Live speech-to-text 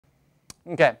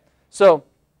Okay, so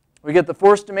we get the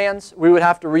force demands. We would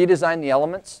have to redesign the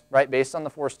elements, right, based on the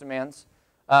force demands.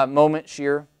 Moment,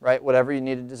 shear, right, whatever you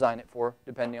need to design it for,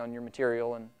 depending on your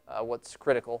material and what's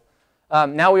critical.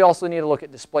 Now we also need to look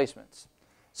at displacements.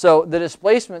 So the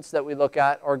displacements that we look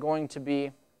at are going to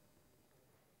be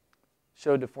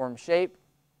show deformed shape.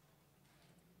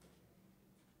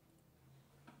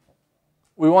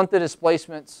 We want the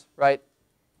displacements, right,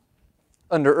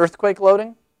 under earthquake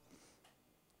loading.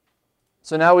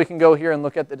 So now we can go here and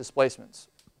look at the displacements.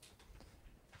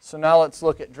 So now let's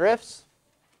look at drifts.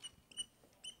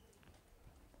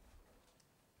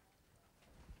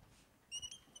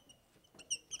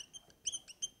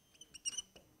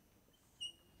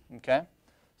 Okay,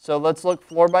 so let's look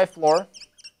floor by floor.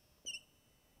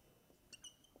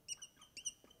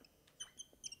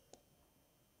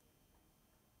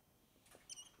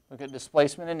 Look at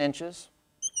displacement in inches.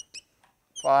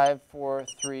 5, 4,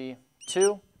 3,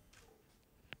 2.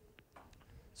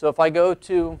 So if I go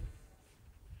to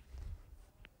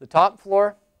the top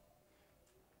floor,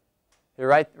 here,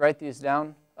 write these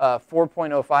down,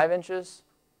 4.05 inches.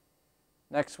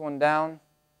 Next one down,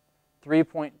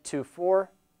 3.24.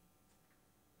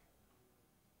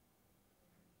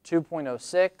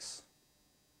 2.06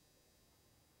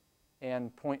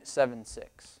 and 0.76.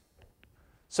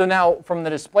 So now from the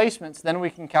displacements, then we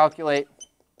can calculate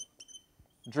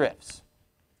drifts.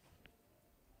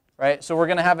 Right? So we're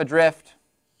going to have a drift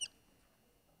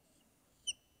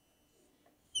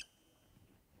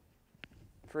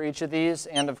for each of these,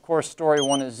 and of course story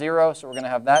 1 is 0, so we're going to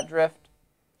have that drift.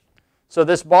 So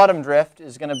this bottom drift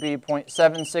is going to be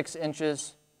 0.76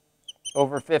 inches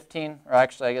over 15, or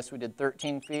actually I guess we did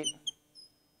 13 feet.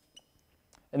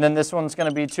 And then this one's going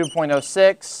to be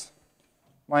 2.06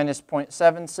 minus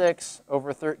 0.76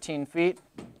 over 13 feet.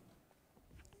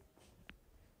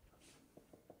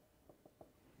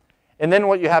 And then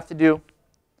what you have to do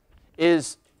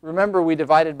is, remember we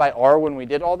divided by r when we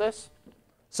did all this?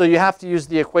 So you have to use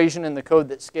the equation in the code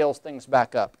that scales things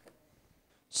back up.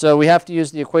 So we have to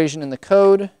use the equation in the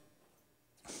code.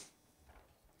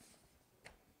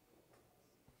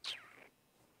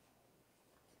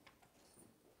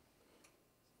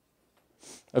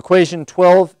 Equation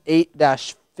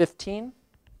 12.8-15.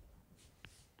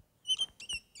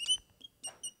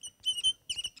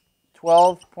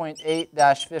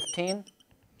 12.8-15.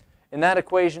 And that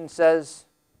equation says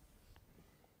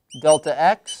delta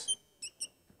x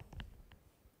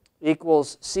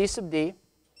equals c sub d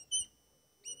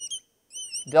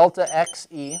delta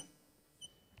xe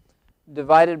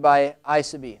divided by I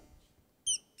sub e.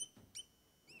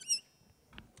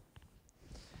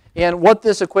 And what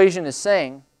this equation is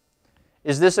saying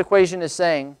is that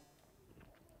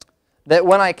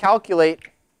when I calculate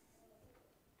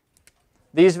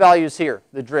these values here,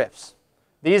 the drifts,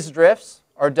 these drifts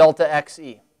are delta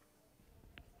xe.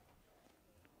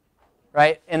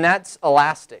 Right? And that's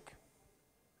elastic.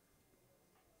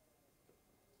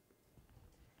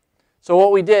 So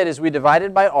what we did is we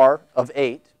divided by r of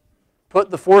 8, put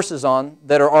the forces on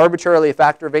that are arbitrarily a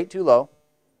factor of 8 too low,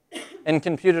 and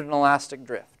computed an elastic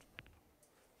drift.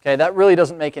 Okay, that really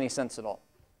doesn't make any sense at all.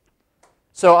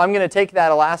 So I'm going to take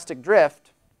that elastic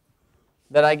drift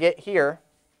that I get here,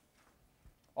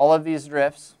 all of these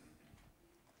drifts,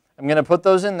 I'm going to put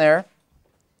those in there,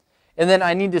 and then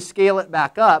I need to scale it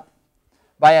back up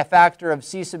by a factor of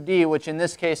c sub d, which in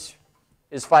this case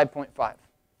is 5.5.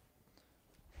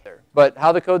 But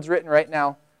how the code's written right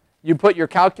now, you put your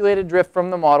calculated drift from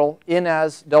the model in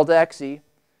as delta xe,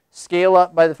 scale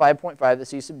up by the 5.5, the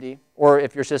c sub d, or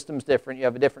if your system's different, you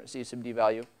have a different c sub d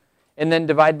value, and then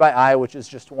divide by I, which is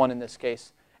just 1 in this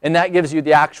case. And that gives you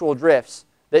the actual drifts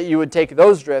that you would take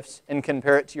those drifts and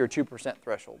compare it to your 2%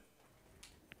 threshold.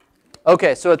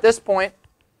 Okay, so at this point,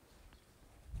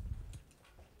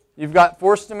 you've got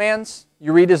force demands.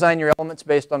 You redesign your elements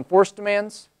based on force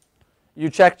demands. You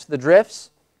checked the drifts,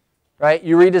 right?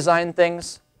 You redesign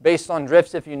things based on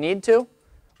drifts if you need to.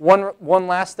 One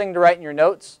last thing to write in your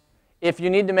notes. If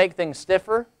you need to make things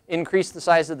stiffer, increase the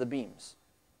size of the beams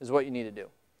is what you need to do.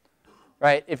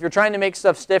 Right? If you're trying to make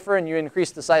stuff stiffer and you increase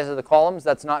the size of the columns,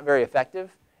 that's not very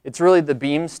effective. It's really the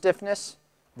beam stiffness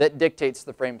that dictates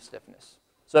the frame stiffness.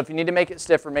 So if you need to make it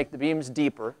stiffer, make the beams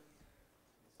deeper.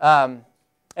 And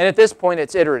at this point,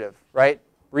 it's iterative, right?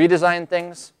 Redesign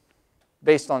things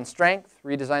based on strength,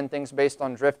 redesign things based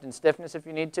on drift and stiffness if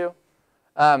you need to.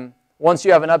 Once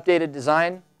you have an updated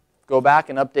design, go back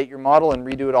and update your model and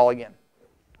redo it all again.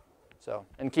 So,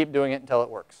 and keep doing it until it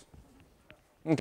works.